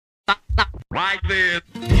like this.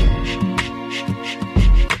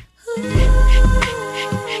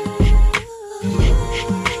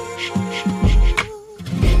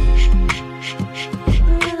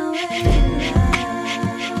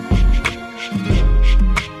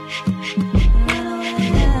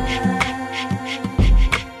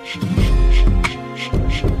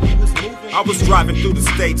 I was driving through the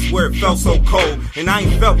states where it felt so cold, and I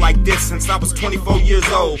ain't felt like this since I was 24 years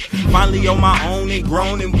old. Finally on my own and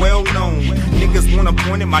grown and well known. Niggas wanna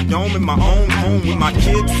point at my dome in my own home with my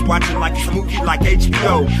kids watching like it's a movie like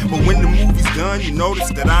HBO. But when the movie's done, you notice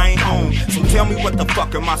that I ain't home. So tell me what the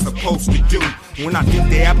fuck am I supposed to do when I think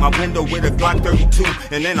they at my window with a Glock 32,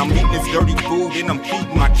 and then I'm eating this dirty food and I'm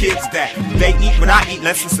feeding my kids that they eat what I eat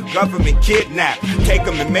unless it's a government kidnap. Take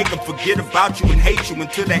them and make them forget about you and hate you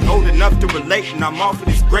until they old enough to relate, and I'm off of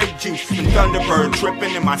this grape juice and Thunderbird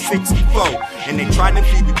tripping in my 64, and they try to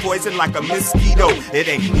feed me poison like a mosquito. It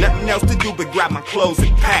ain't nothing else to do but grab my clothes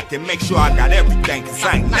and pack and make sure I got everything, cause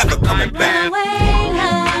I ain't never coming back. Runaway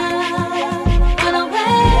love,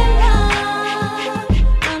 runaway love,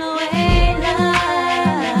 runaway love,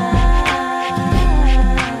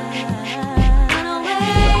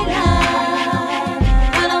 runaway love,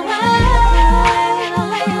 runaway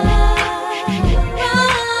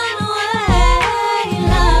love, runaway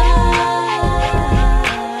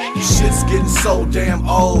love. Shit's getting so damn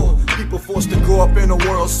old. People forced to grow up in a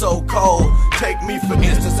world so cold. Take me for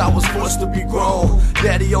instance, I was forced to be grown.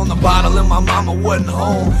 Daddy on the bottle and my mama wasn't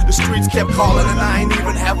home. The streets kept calling and I ain't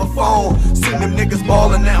even have a phone. Seen them niggas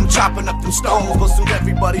ballin', now I'm chopping up them stones. But soon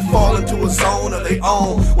everybody fall into a zone of their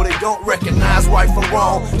own, where they don't recognize right from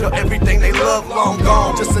wrong, till everything they love long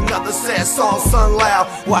gone. Just another sad song sung loud,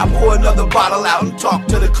 while I pour another bottle out and talk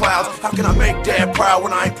to the clouds. How can I make dad proud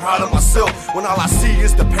when I ain't proud of myself? When all I see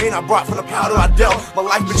is the pain I brought from the powder I dealt. My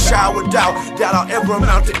life been showered with doubt I'll ever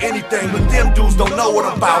amount to anything, but them dudes don't know what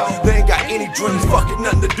I'm about. They ain't got any dreams, fucking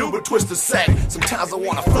nothing to do but twist the sack. Sometimes I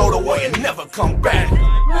wanna float away and never come back.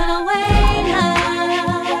 Runaway love, runaway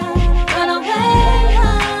love, runaway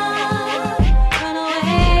love,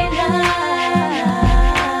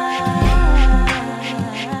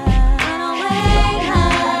 runaway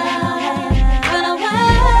love, runaway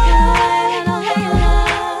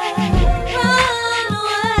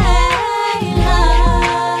love.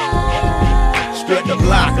 Strut the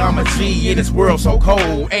block, I'm a G in this world so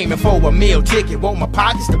cold. Aiming for a meal ticket, want my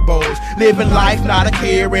pockets to bulge. Living life, not a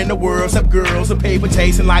care in the world. Except girls and paper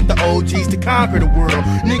chasing like the OGs to conquer the world.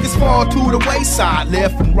 Niggas fall to the wayside,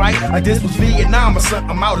 left and right. Like this was Vietnam or something,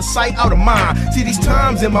 I'm out of sight, out of mind. See these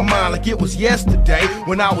times in my mind like it was yesterday,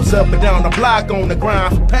 when I was up and down the block on the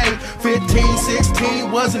grind for pay. 15,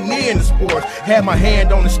 16, wasn't near in the sport. Had my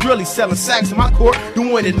hand on the strilly, selling sacks in my court.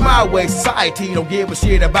 Doing it my way, society don't give a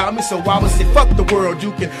shit about me. So I would say fuck the world,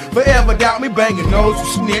 you can forever doubt me. Banging those who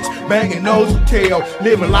snitch, banging those who tell.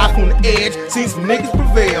 Living life on the edge, seen some niggas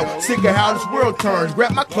prevail. Sick of how this world turns,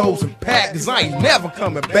 grab my clothes and pack, cause I ain't never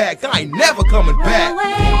coming back, I ain't never coming back.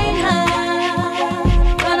 Runaway love.